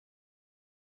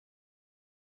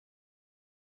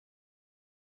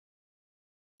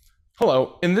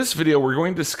Hello, in this video we're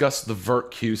going to discuss the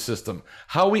VirtIO system,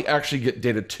 how we actually get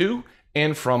data to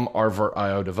and from our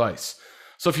VirtIO device.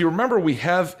 So if you remember, we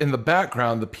have in the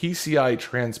background the PCI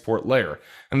transport layer,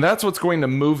 and that's what's going to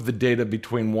move the data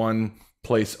between one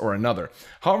place or another.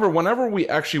 However, whenever we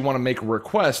actually want to make a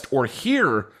request or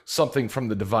hear something from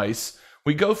the device,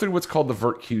 we go through what's called the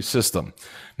VirtIO system.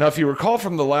 Now, if you recall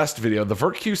from the last video, the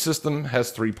VirtIO system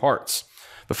has three parts.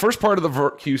 The first part of the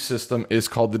VirtIO system is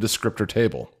called the descriptor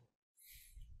table,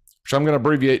 which I'm going to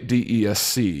abbreviate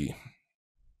DESC.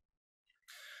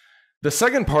 The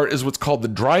second part is what's called the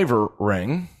driver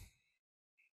ring.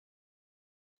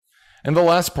 And the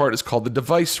last part is called the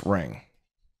device ring.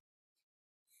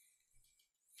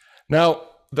 Now,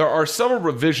 there are several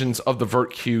revisions of the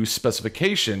VirtIO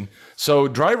specification. So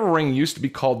driver ring used to be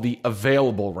called the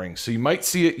available ring. So you might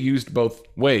see it used both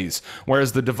ways,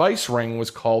 whereas the device ring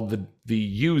was called the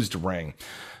used ring.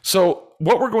 So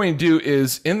what we're going to do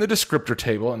is in the descriptor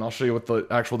table, and I'll show you what the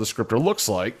actual descriptor looks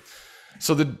like.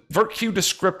 So the VirtIO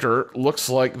descriptor looks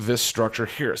like this structure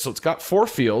here. So it's got four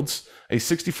fields: a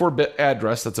 64-bit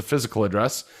address, that's a physical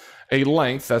address; a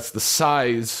length, that's the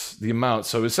size, the amount.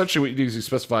 So essentially what you do is you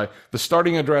specify the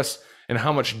starting address and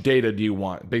how much data do you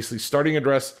want. Basically, starting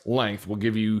address length will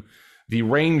give you the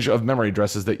range of memory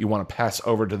addresses that you want to pass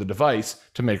over to the device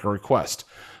to make a request.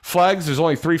 Flags, there's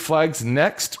only three flags: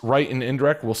 next, right, and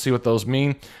indirect. We'll see what those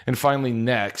mean. And finally,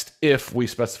 next, if we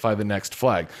specify the next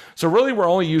flag. So really, we're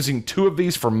only using two of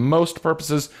these for most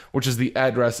purposes, which is the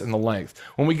address and the length.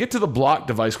 When we get to the block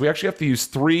device, we actually have to use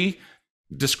three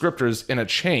descriptors in a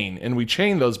chain, and we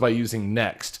chain those by using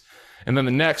next. And then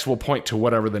the next will point to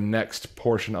whatever the next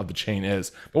portion of the chain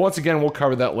is. But once again, we'll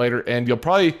cover that later, and it'll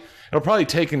probably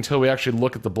take until we actually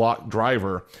look at the block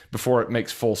driver before it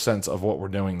makes full sense of what we're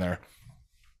doing there.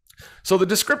 So the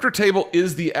descriptor table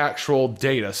is the actual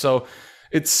data. So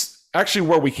it's actually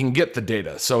where we can get the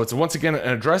data. So it's once again an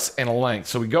address and a length.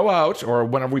 So we go out, or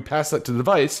whenever we pass that to the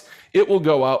device, it will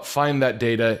go out, find that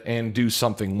data, and do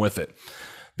something with it.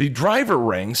 The driver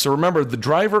ring, so remember, the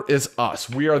driver is us.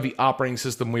 We are the operating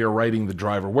system. We are writing the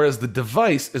driver, whereas the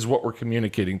device is what we're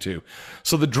communicating to.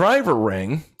 So the driver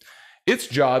ring, its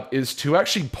job is to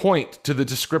actually point to the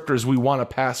descriptors we want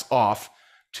to pass off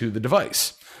to the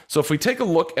device. So if we take a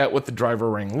look at what the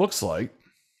driver ring looks like,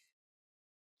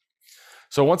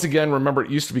 so once again, remember,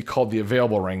 it used to be called the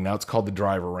available ring. Now it's called the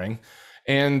driver ring.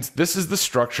 And this is the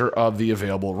structure of the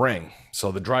available ring,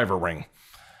 so the driver ring.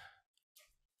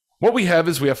 What we have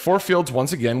is we have four fields.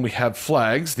 Once again, we have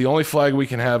flags. The only flag we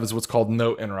can have is what's called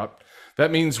no interrupt.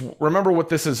 That means, remember what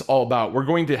this is all about. We're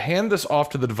going to hand this off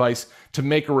to the device to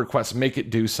make a request, make it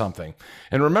do something.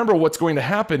 And remember, what's going to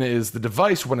happen is the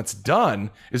device, when it's done,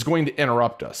 is going to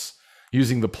interrupt us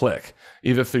using the PLIC,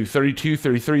 either through 32,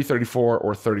 33, 34,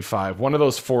 or 35. One of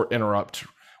those four interrupt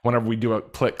whenever we do a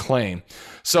PLIC claim.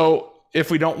 So if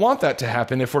we don't want that to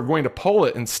happen, if we're going to poll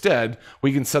it instead,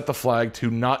 we can set the flag to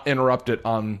not interrupt it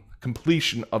on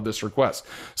completion of this request.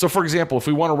 So for example, if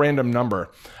we want a random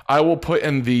number, I will put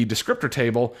in the descriptor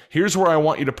table, here's where I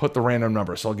want you to put the random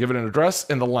number. So I'll give it an address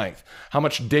and the length, how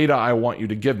much data I want you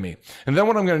to give me. And then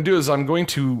what I'm going to do is I'm going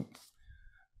to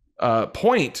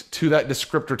point to that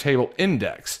descriptor table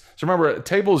index. So remember, a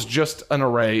table is just an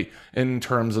array in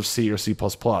terms of C or C++.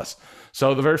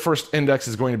 So the very first index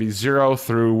is going to be 0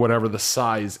 through whatever the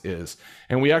size is.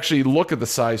 And we actually look at the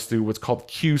size through what's called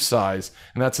Q size,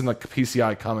 and that's in the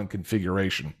PCI common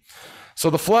configuration. So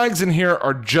the flags in here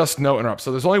are just no interrupt.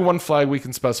 So there's only one flag we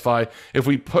can specify. If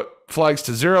we put flags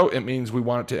to 0, it means we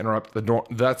want it to interrupt.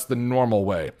 That's the normal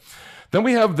way. Then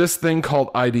we have this thing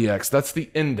called IDX. That's the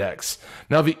index.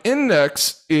 Now the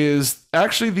index is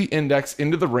actually the index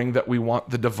into the ring that we want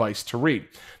the device to read.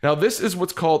 Now this is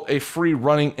what's called a free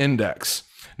running index.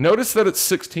 Notice that it's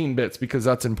 16 bits because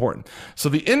that's important. So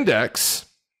the index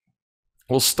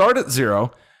will start at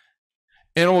 0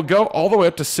 and it will go all the way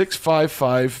up to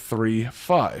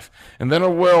 65535. And then it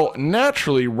will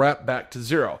naturally wrap back to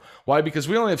 0. Why? Because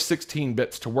we only have 16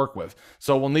 bits to work with.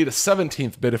 So we'll need a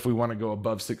 17th bit if we want to go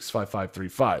above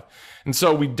 65535. And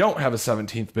so we don't have a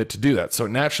 17th bit to do that. So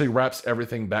it naturally wraps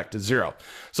everything back to 0.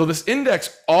 So this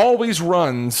index always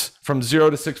runs from 0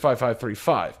 to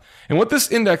 65535. And what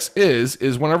this index is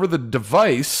whenever the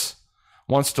device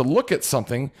wants to look at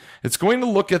something, it's going to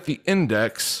look at the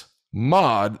index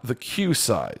mod the queue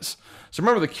size. So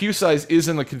remember, the queue size is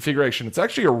in the configuration. It's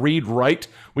actually a read-write.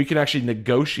 We can actually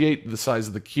negotiate the size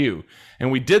of the queue.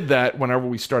 And we did that whenever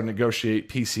we started to negotiate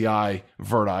PCI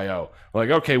VirtIO. We're like,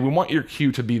 okay, we want your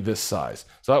queue to be this size.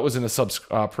 So that was in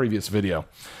a previous video.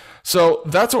 So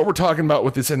that's what we're talking about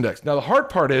with this index. Now, the hard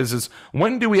part is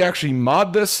when do we actually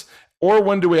mod this or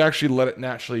when do we actually let it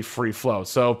naturally free flow?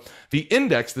 So the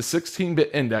index, the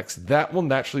 16-bit index, that will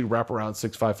naturally wrap around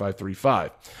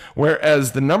 65535.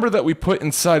 Whereas the number that we put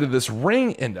inside of this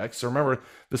ring index, so remember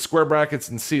the square brackets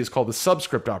in C is called the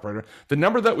subscript operator, the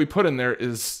number that we put in there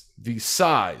is the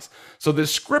size. So the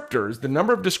descriptors, the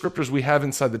number of descriptors we have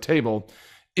inside the table,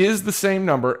 is the same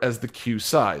number as the queue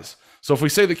size. So if we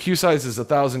say the queue size is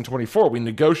 1024, we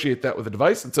negotiate that with the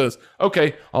device and says,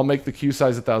 okay, I'll make the queue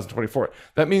size 1024.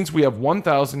 That means we have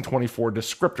 1024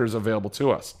 descriptors available to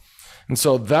us. And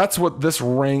so that's what this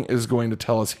ring is going to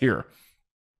tell us here.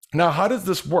 Now, how does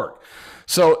this work?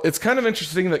 So it's kind of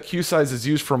interesting that queue size is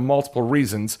used for multiple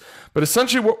reasons, but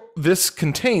essentially what this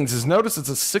contains is, notice it's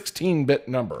a 16-bit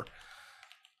number.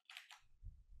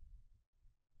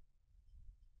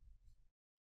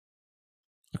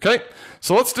 Okay,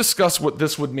 so let's discuss what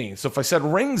this would mean. So if I said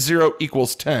ring 0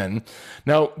 equals 10,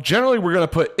 now generally we're going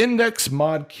to put index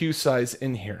mod queue size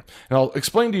in here. And I'll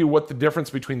explain to you what the difference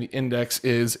between the index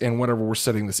is and whatever we're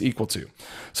setting this equal to.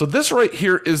 So this right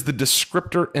here is the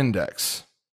descriptor index.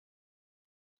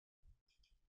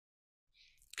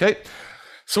 Okay,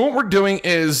 so what we're doing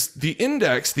is the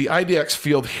index, the IDX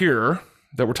field here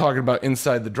that we're talking about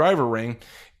inside the driver ring,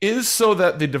 is so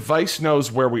that the device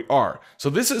knows where we are.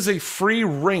 So this is a free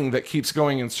ring that keeps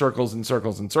going in circles and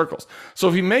circles and circles. So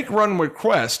if you make run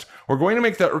request, we're going to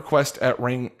make that request at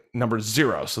ring number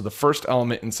 0, so the first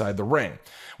element inside the ring.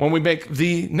 When we make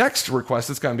the next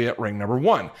request, it's going to be at ring number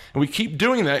 1. And we keep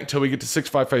doing that until we get to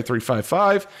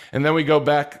 655355, and then we go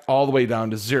back all the way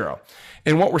down to 0.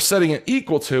 And what we're setting it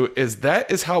equal to is that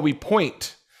is how we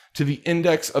point to the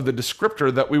index of the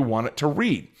descriptor that we want it to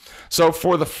read. So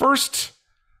for the first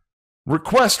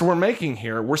request we're making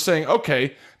here, we're saying,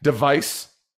 okay, device,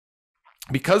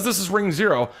 because this is ring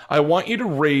 0, I want you to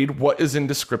read what is in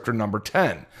descriptor number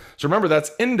 10. So remember, that's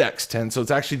index 10, so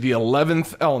it's actually the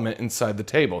 11th element inside the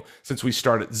table since we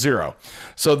start at 0.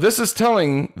 So this is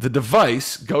telling the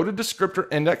device, go to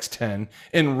descriptor index 10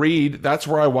 and read, that's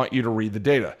where I want you to read the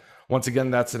data. Once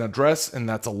again, that's an address and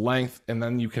that's a length, and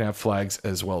then you can have flags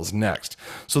as well as next.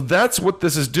 So that's what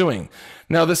this is doing.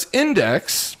 Now this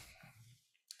index,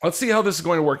 let's see how this is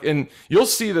going to work. And you'll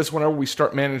see this whenever we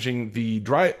start managing the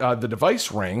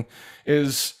device ring,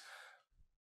 is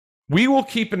we will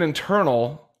keep an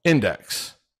internal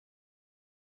index.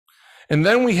 And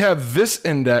then we have this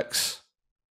index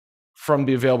from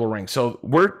the available ring. So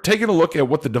we're taking a look at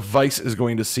what the device is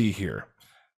going to see here.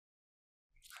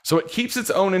 So it keeps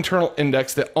its own internal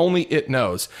index that only it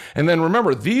knows. And then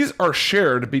remember, these are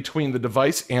shared between the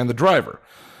device and the driver.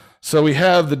 So we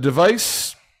have the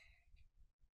device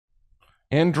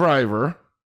and driver,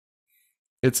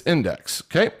 its index,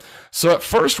 okay? So at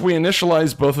first we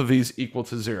initialize both of these equal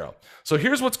to 0. So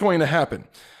here's what's going to happen.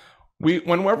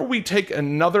 Whenever we take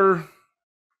another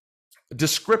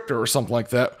descriptor or something like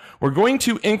that, we're going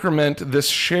to increment this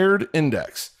shared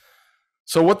index.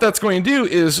 So what that's going to do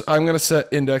is I'm going to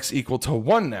set index equal to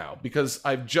 1 now because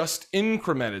I've just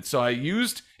incremented. So I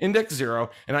used index 0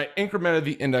 and I incremented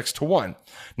the index to 1.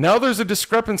 Now there's a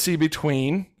discrepancy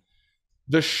between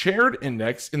the shared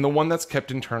index and the one that's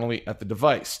kept internally at the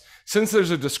device. Since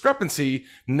there's a discrepancy,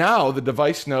 now the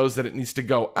device knows that it needs to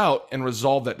go out and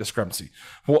resolve that discrepancy.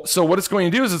 Well, so what it's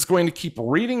going to do is it's going to keep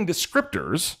reading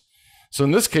descriptors. So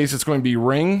in this case, it's going to be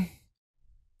ring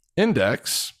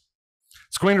index.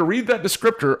 It's going to read that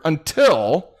descriptor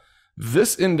until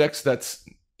this index that's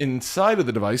inside of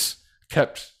the device,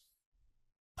 kept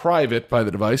private by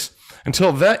the device,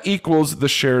 until that equals the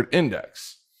shared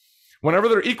index. Whenever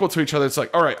they're equal to each other, it's like,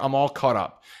 all right, I'm all caught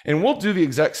up. And we'll do the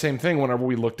exact same thing whenever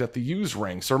we looked at the use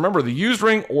ring. So remember, the use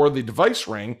ring or the device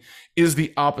ring is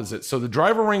the opposite. So the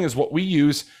driver ring is what we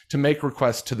use to make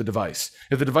requests to the device.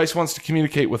 If the device wants to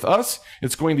communicate with us,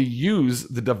 it's going to use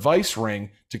the device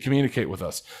ring to communicate with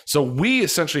us. So we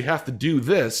essentially have to do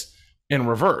this in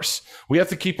reverse. We have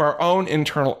to keep our own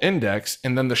internal index,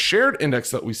 and then the shared index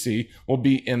that we see will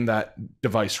be in that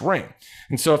device ring.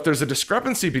 And so if there's a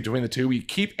discrepancy between the two, we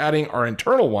keep adding our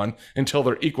internal one until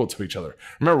they're equal to each other.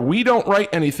 Remember, we don't write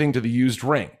anything to the used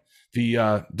ring,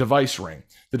 the device ring.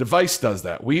 The device does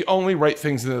that. We only write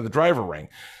things into the driver ring.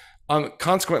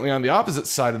 Consequently, on the opposite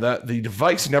side of that, the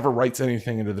device never writes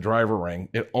anything into the driver ring.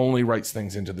 It only writes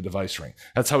things into the device ring.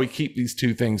 That's how we keep these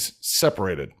two things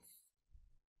separated.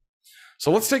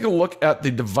 So let's take a look at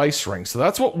the device ring. So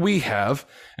that's what we have.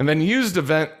 And then used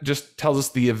event just tells us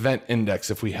the event index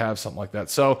if we have something like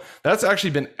that. So that's actually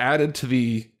been added to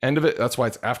the end of it. That's why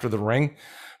it's after the ring.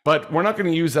 But we're not going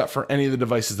to use that for any of the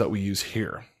devices that we use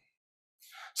here.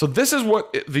 So this is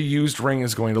what the used ring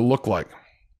is going to look like.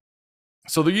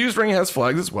 So the used ring has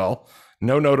flags as well.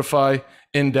 no notify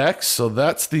index. So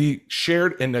that's the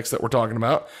shared index that we're talking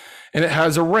about. And it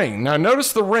has a ring. Now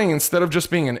notice the ring, instead of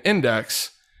just being an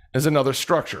index, is another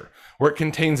structure where it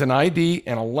contains an ID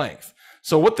and a length.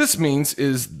 So what this means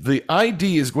is the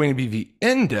ID is going to be the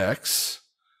index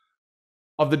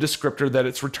of the descriptor that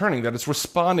it's returning, that it's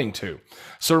responding to.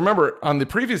 So remember, on the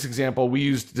previous example, we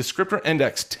used descriptor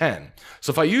index 10.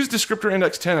 So if I use descriptor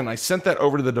index 10 and I sent that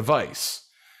over to the device,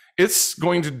 it's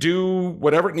going to do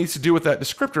whatever it needs to do with that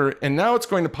descriptor, and now it's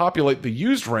going to populate the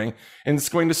used ring, and it's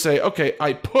going to say, okay,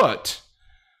 I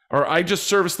just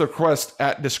serviced the request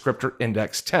at descriptor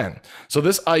index 10. So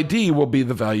this ID will be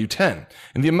the value 10.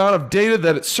 And the amount of data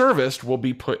that it serviced will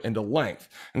be put into length.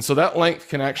 And so that length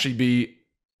can actually be,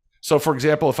 so for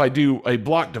example, if I do a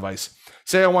block device,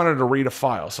 say I wanted to read a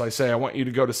file. So I say, I want you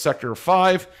to go to sector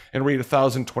 5 and read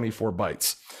 1024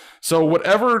 bytes. So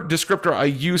whatever descriptor I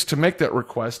use to make that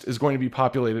request is going to be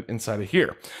populated inside of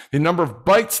here. The number of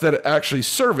bytes that it actually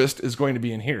serviced is going to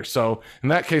be in here. So in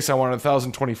that case, I wanted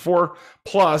 1024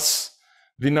 plus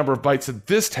the number of bytes that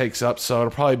this takes up. So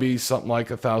it'll probably be something like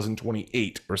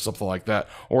 1028 or something like that,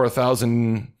 or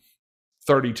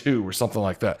 1032 or something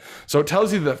like that. So it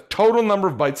tells you the total number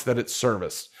of bytes that it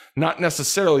serviced, not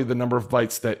necessarily the number of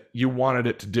bytes that you wanted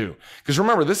it to do. Because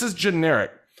remember, this is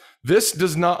generic. This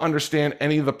does not understand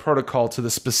any of the protocol to the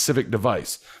specific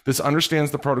device. This understands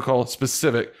the protocol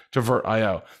specific to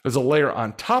VirtIO. There's a layer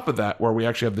on top of that where we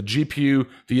actually have the GPU,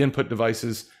 the input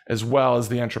devices, as well as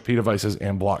the entropy devices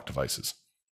and block devices.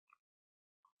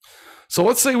 So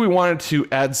let's say we wanted to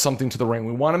add something to the ring.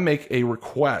 We want to make a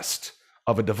request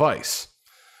of a device.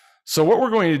 So what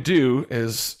we're going to do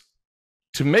is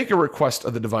to make a request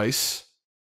of the device,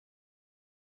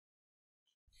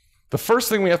 the first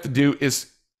thing we have to do is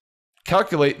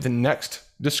calculate the next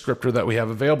descriptor that we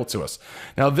have available to us.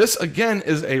 Now this again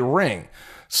is a ring.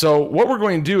 So what we're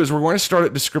going to do is we're going to start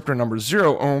at descriptor number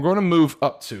 0 and we're going to move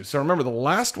up to. So remember, the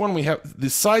last one we have, the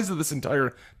size of this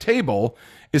entire table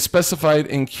is specified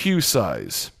in queue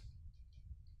size.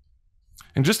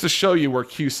 And just to show you where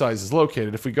queue size is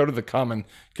located, if we go to the common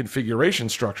configuration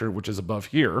structure, which is above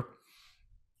here,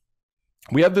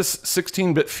 we have this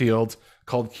 16-bit field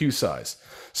called queue size.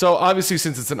 So obviously,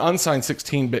 since it's an unsigned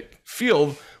 16-bit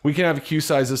field, we can have a queue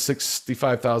size of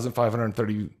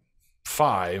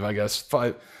 65,535, I guess.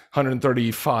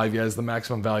 535 is the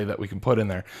maximum value that we can put in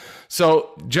there.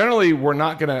 So generally,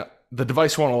 the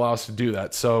device won't allow us to do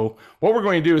that. So what we're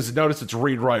going to do is, notice it's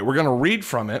read write. We're going to read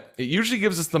from it. It usually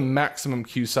gives us the maximum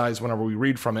queue size whenever we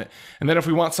read from it. And then if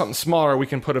we want something smaller, we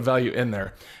can put a value in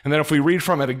there. And then if we read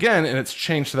from it again and it's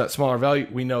changed to that smaller value,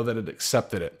 we know that it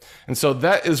accepted it. And so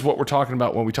that is what we're talking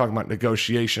about when we talk about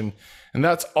negotiation. And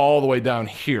that's all the way down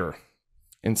here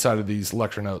inside of these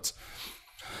lecture notes.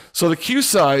 So the queue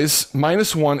size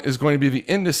 -1 is going to be the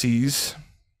indices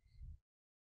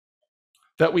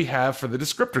that we have for the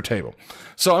descriptor table.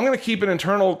 So I'm going to keep an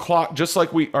internal clock, just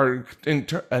like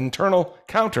internal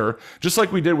counter, just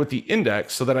like we did with the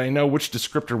index, so that I know which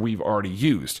descriptor we've already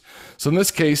used. So in this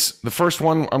case, the first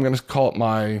one, I'm going to call it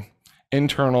my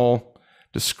internal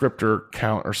descriptor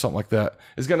count or something like that,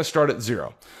 is going to start at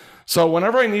 0. So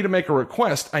whenever I need to make a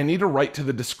request, I need to write to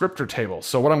the descriptor table.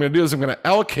 So what I'm going to do is I'm going to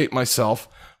allocate myself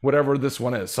whatever this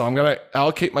one is. So I'm going to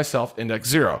allocate myself index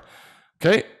 0.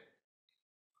 Okay.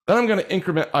 Then I'm going to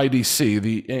increment IDC,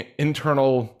 the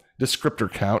internal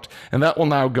descriptor count, and that will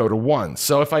now go to 1.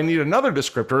 So if I need another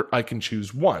descriptor, I can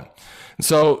choose 1. And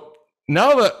so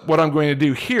now that what I'm going to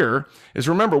do here is,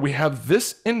 remember, we have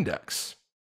this index.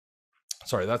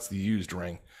 Sorry, that's the used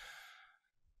ring.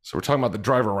 So we're talking about the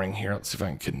driver ring here. Let's see if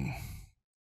I can.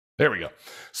 There we go.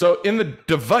 So in the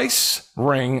device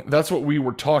ring, that's what we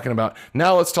were talking about.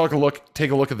 Now let's take a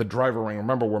look at the driver ring.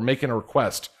 Remember, we're making a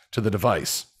request to the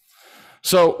device.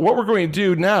 So what we're going to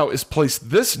do now is place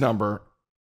this number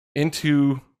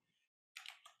into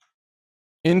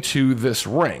this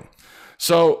ring.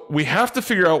 So we have to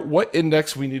figure out what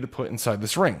index we need to put inside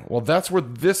this ring. Well, that's where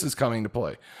this is coming to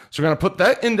play. So we're going to put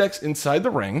that index inside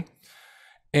the ring,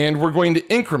 and we're going to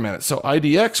increment it. So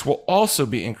IDX will also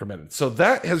be incremented. So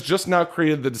that has just now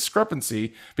created the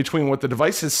discrepancy between what the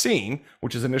device has seen,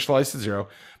 which is initialized to 0,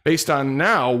 based on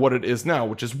now what it is now,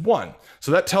 which is 1.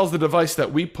 So that tells the device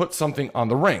that we put something on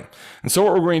the ring. And so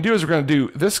what we're going to do is we're going to do,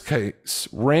 this case,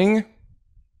 ring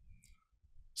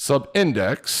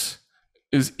subindex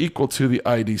is equal to the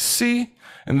IDC.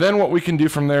 And then what we can do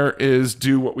from there is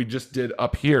do what we just did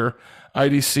up here,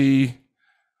 IDC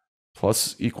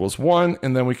plus equals 1,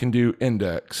 and then we can do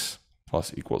index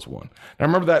plus equals 1. Now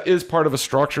remember, that is part of a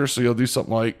structure, so you'll do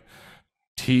something like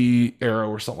T arrow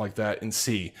or something like that in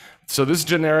C. So this is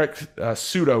generic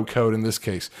pseudo code in this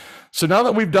case. So now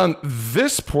that we've done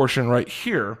this portion right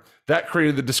here, that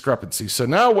created the discrepancy. So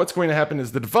now what's going to happen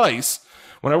is the device,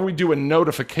 whenever we do a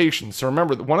notification, so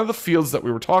remember that one of the fields that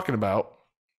we were talking about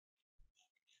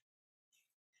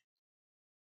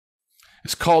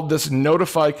is called this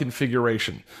notify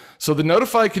configuration. So the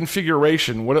notify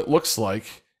configuration, what it looks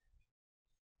like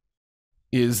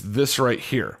is this right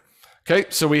here. Okay,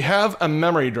 so we have a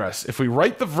memory address. If we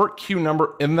write the VirtIO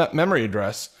number in that memory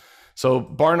address, so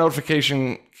bar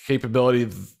notification capability,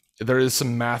 there is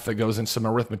some math that goes into, some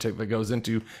arithmetic that goes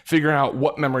into figuring out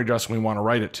what memory address we want to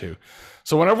write it to.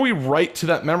 So whenever we write to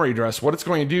that memory address, what it's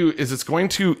going to do is it's going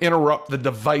to interrupt the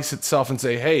device itself and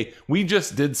say, hey, we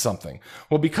just did something.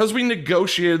 Well, because we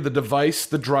negotiated the device,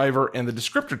 the driver, and the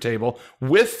descriptor table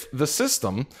with the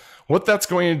system, what that's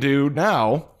going to do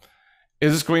now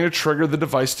is it's going to trigger the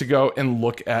device to go and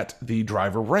look at the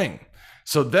driver ring.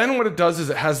 So then what it does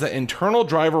is it has the internal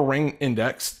driver ring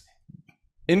index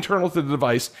internal to the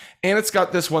device, and it's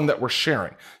got this one that we're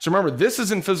sharing. So remember, this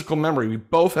is in physical memory. We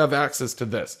both have access to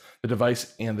this, the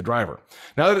device and the driver.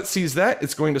 Now that it sees that,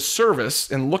 it's going to service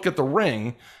and look at the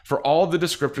ring for all the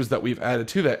descriptors that we've added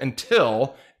to that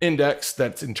until index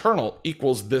that's internal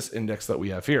equals this index that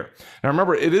we have here. Now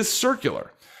remember, it is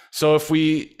circular. So if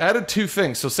we added two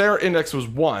things, so say our index was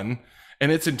 1,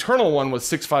 and its internal one was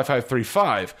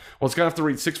 65535. Well, it's gonna have to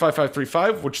read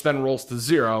 65535, which then rolls to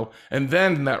 0, and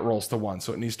then that rolls to 1.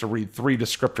 So it needs to read 3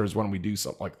 descriptors when we do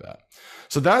something like that.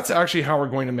 So that's actually how we're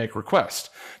going to make requests.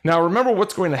 Now, remember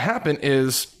what's going to happen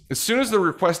is, as soon as the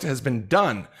request has been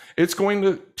done, it's going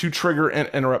to trigger an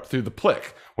interrupt through the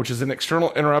PLIC, which is an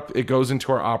external interrupt. It goes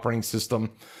into our operating system.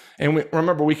 And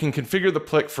remember, we can configure the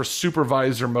PLIC for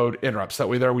supervisor mode interrupts. That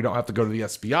way there, we don't have to go to the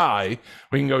SPI.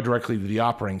 We can go directly to the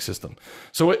operating system.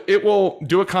 So it will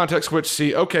do a context switch,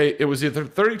 see, okay, it was either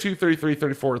 32, 33,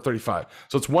 34, or 35.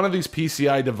 So it's one of these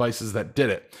PCI devices that did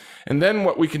it. And then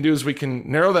what we can do is we can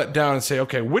narrow that down and say,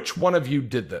 okay, which one of you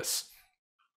did this?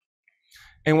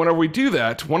 And whenever we do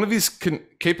that, one of these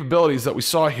capabilities that we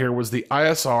saw here was the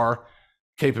ISR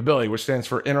capability, which stands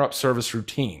for interrupt service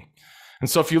routine. And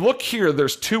so if you look here,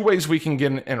 there's 2 ways we can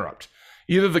get an interrupt.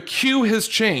 Either the queue has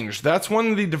changed. That's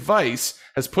when the device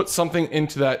has put something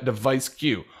into that device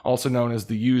queue, also known as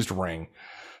the used ring.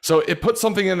 So it puts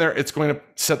something in there, it's going to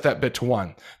set that bit to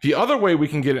 1. The other way we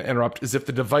can get an interrupt is if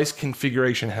the device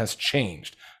configuration has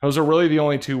changed. Those are really the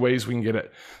only 2 ways we can get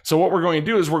it. So what we're going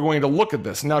to do is we're going to look at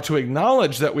this. Now, to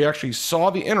acknowledge that we actually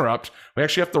saw the interrupt, we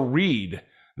actually have to read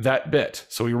that bit.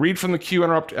 So we read from the queue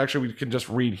interrupt. Actually, we can just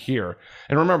read here.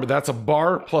 And remember, that's a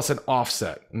bar plus an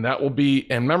offset. And that will be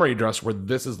a memory address where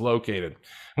this is located.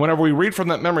 Whenever we read from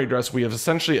that memory address, we have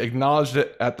essentially acknowledged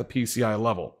it at the PCI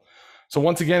level. So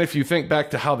once again, if you think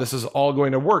back to how this is all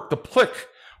going to work, the PLIC,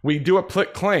 we do a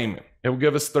PLIC claim. It will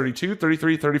give us 32,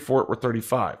 33, 34, or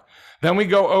 35. Then we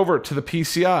go over to the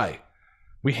PCI.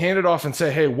 We hand it off and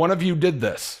say, hey, one of you did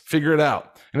this. Figure it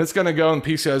out. And it's going to go and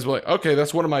PCI is like, okay,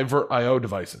 that's one of my VirtIO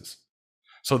devices.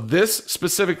 So this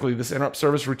specifically, this interrupt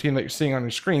service routine that you're seeing on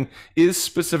your screen is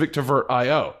specific to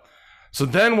VirtIO. So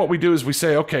then what we do is we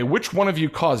say, okay, which one of you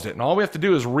caused it? And all we have to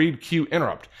do is read queue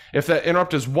interrupt. If that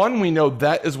interrupt is 1, we know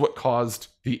that is what caused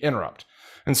the interrupt.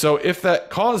 And so if that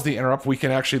caused the interrupt, we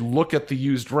can actually look at the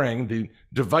used ring, the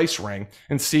device ring,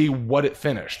 and see what it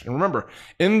finished. And remember,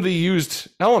 in the used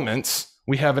elements,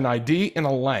 we have an ID and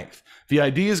a length. The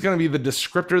ID is going to be the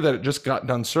descriptor that it just got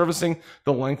done servicing.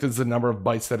 The length is the number of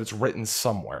bytes that it's written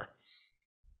somewhere.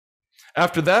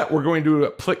 After that, we're going to do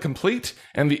a PLIC complete,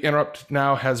 and the interrupt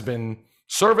now has been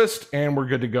serviced, and we're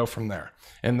good to go from there.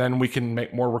 And then we can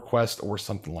make more requests or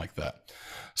something like that.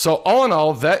 So all in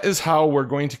all, that is how we're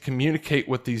going to communicate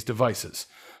with these devices.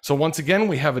 So once again,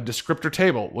 we have a descriptor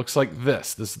table. It looks like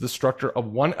this. This is the structure of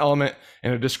one element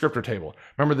in a descriptor table.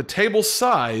 Remember, the table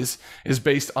size is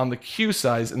based on the queue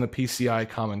size in the PCI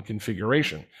common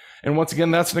configuration. And once again,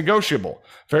 that's negotiable.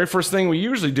 Very first thing we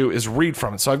usually do is read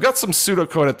from it. So I've got some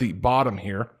pseudocode at the bottom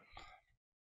here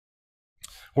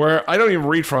where I don't even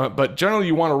read from it, but generally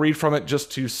you want to read from it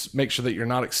just to make sure that you're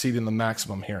not exceeding the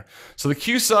maximum here. So the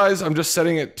queue size, I'm just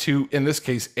setting it to, in this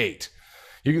case, 8.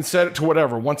 You can set it to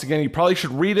whatever. Once again, you probably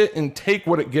should read it and take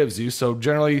what it gives you. So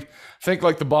generally, think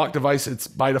like the block device, it's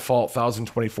by default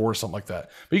 1024 or something like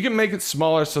that. But you can make it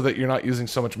smaller so that you're not using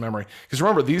so much memory. Because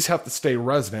remember, these have to stay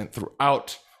resident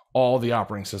throughout all the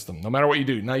operating system, no matter what you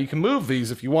do. Now, you can move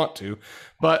these if you want to,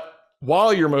 but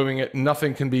while you're moving it,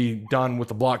 nothing can be done with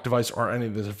the block device or any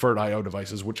of the VirtIO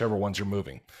devices, whichever ones you're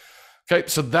moving. Okay,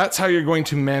 so that's how you're going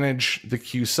to manage the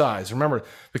queue size. Remember,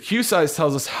 the queue size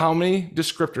tells us how many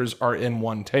descriptors are in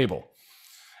one table.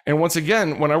 And once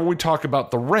again, whenever we talk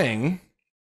about the ring,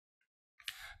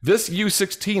 This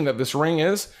U16 that this ring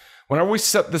is, whenever we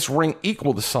set this ring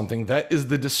equal to something, that is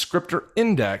the descriptor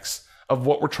index of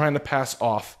what we're trying to pass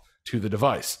off to the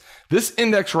device. This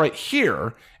index right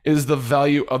here is the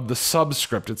value of the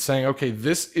subscript. It's saying, okay,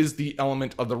 this is the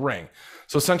element of the ring.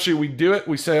 So essentially we do it,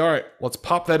 we say, all right, let's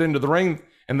pop that into the ring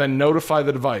and then notify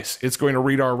the device. It's going to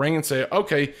read our ring and say,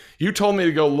 okay, you told me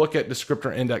to go look at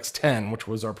descriptor index 10, which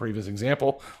was our previous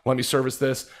example. Let me service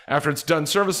this. After it's done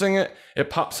servicing it, it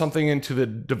pops something into the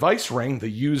device ring, the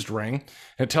used ring,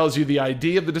 and it tells you the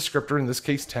ID of the descriptor, in this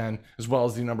case 10, as well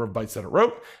as the number of bytes that it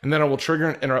wrote, and then it will trigger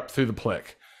an interrupt through the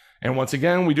PLIC. And once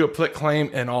again, we do a PLIC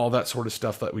claim and all that sort of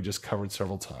stuff that we just covered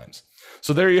several times.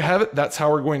 So there you have it. That's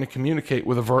how we're going to communicate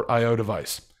with a VirtIO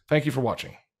device. Thank you for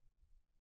watching.